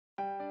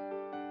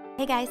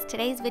Hey guys,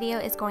 today's video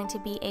is going to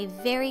be a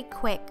very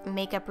quick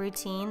makeup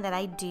routine that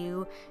I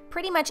do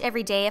pretty much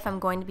every day if I'm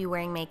going to be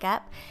wearing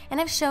makeup.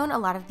 And I've shown a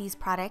lot of these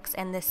products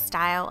and this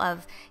style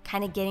of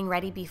kind of getting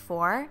ready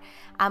before,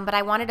 but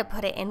I wanted to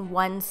put it in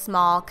one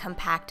small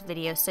compact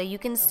video so you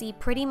can see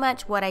pretty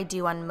much what I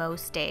do on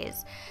most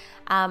days.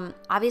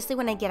 Obviously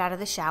when I get out of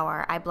the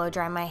shower, I blow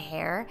dry my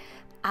hair.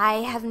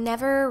 I have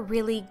never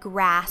really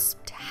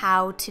grasped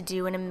how to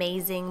do an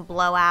amazing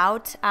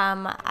blowout.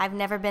 I've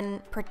never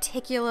been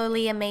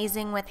particularly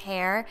amazing with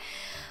hair,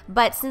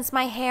 but since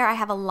my hair, I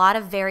have a lot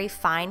of very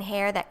fine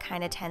hair that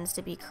kind of tends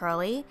to be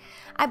curly.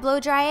 I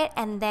blow dry it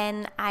and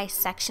then I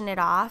section it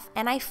off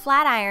and I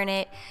flat iron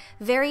it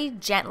very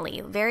gently,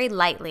 very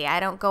lightly.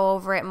 I don't go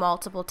over it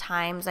multiple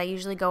times. I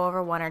usually go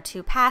over 1 or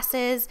 2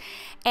 passes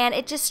and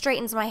it just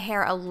straightens my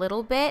hair a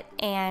little bit,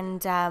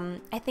 and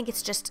I think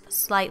it's just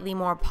slightly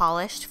more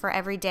polished for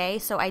every day,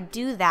 so I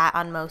do that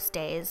on most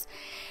days.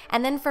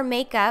 And then for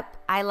makeup,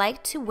 I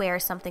like to wear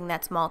something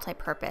that's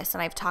multi-purpose,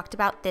 and I've talked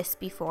about this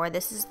before.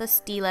 This is the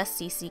Stila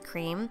CC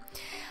cream.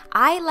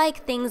 I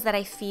like things that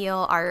I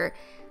feel are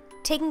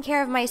taking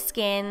care of my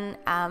skin,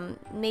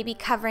 maybe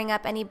covering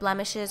up any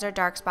blemishes or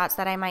dark spots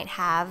that I might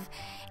have,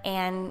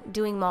 and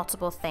doing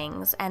multiple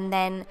things. And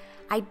then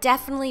I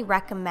definitely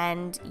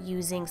recommend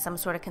using some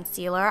sort of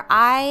concealer.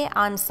 I,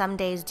 on some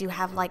days, do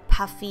have like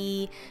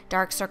puffy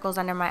dark circles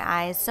under my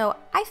eyes, so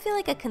I feel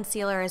like a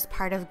concealer is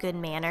part of good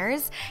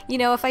manners. You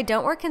know, if I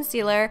don't wear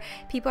concealer,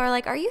 people are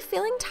like, are you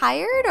feeling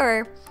tired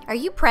or are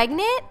you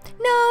pregnant?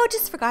 No,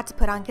 just forgot to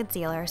put on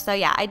concealer. So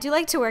yeah, I do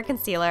like to wear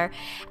concealer.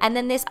 And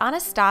then this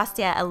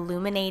Anastasia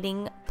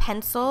illuminating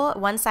pencil,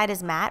 one side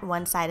is matte,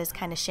 one side is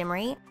kind of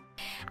shimmery.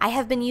 I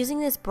have been using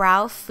this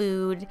brow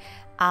food.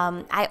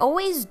 I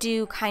always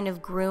do kind of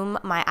groom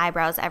my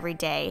eyebrows every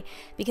day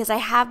because I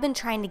have been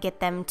trying to get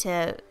them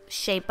to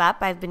shape up.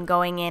 I've been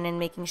going in and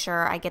making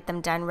sure I get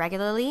them done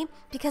regularly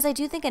because I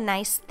do think a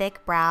nice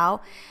thick brow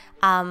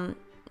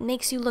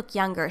makes you look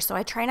younger, so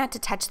I try not to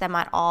touch them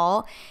at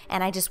all,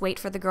 and I just wait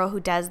for the girl who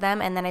does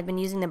them. And then I've been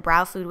using the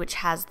brow food, which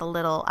has the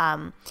little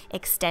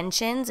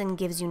extensions and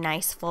gives you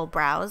nice full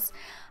brows.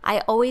 I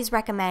always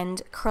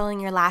recommend curling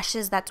your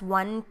lashes. That's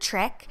one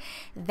trick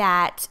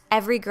that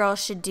every girl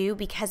should do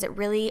because it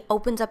really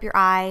opens up your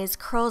eyes,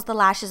 curls the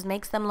lashes,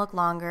 makes them look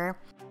longer.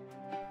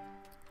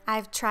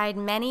 I've tried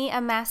many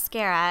a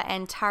mascara,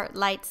 and Tarte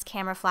Lights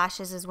Camera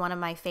Flashes is one of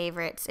my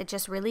favorites. It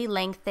just really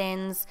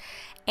lengthens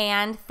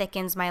and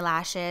thickens my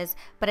lashes,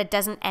 but it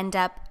doesn't end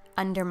up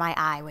under my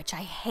eye, which I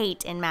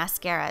hate in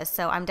mascaras,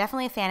 so I'm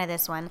definitely a fan of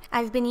this one.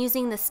 I've been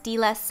using the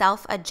Stila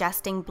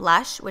Self-Adjusting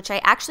Blush, which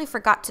I actually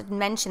forgot to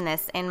mention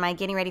this in my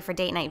Getting Ready for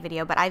Date Night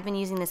video, but I've been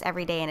using this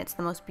every day and it's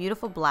the most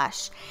beautiful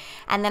blush.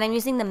 And then I'm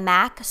using the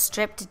MAC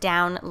Stripped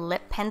Down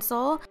Lip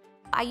Pencil.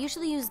 I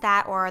usually use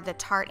that or the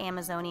Tarte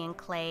Amazonian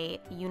Clay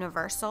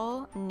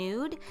Universal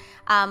Nude,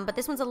 but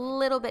this one's a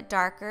little bit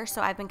darker,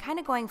 so I've been kind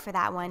of going for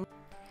that one.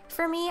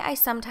 For me, I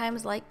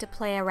sometimes like to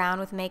play around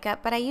with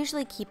makeup, but I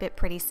usually keep it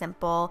pretty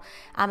simple,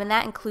 and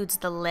that includes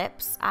the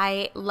lips.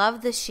 I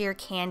love the Sheer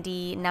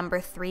Candy No.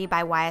 3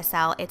 by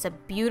YSL. It's a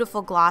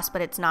beautiful gloss,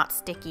 but it's not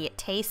sticky. It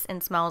tastes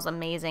and smells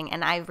amazing,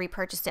 and I've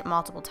repurchased it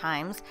multiple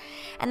times.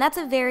 And that's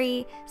a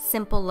very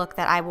simple look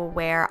that I will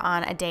wear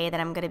on a day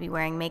that I'm going to be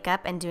wearing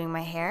makeup and doing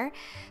my hair.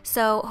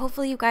 So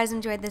hopefully you guys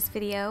enjoyed this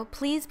video.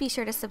 Please be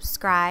sure to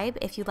subscribe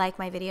if you like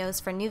my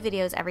videos for new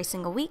videos every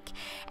single week,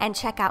 and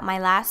check out my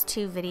last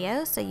 2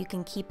 videos so you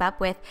can keep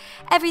up with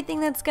everything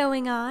that's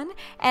going on,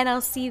 and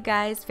I'll see you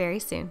guys very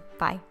soon.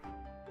 Bye.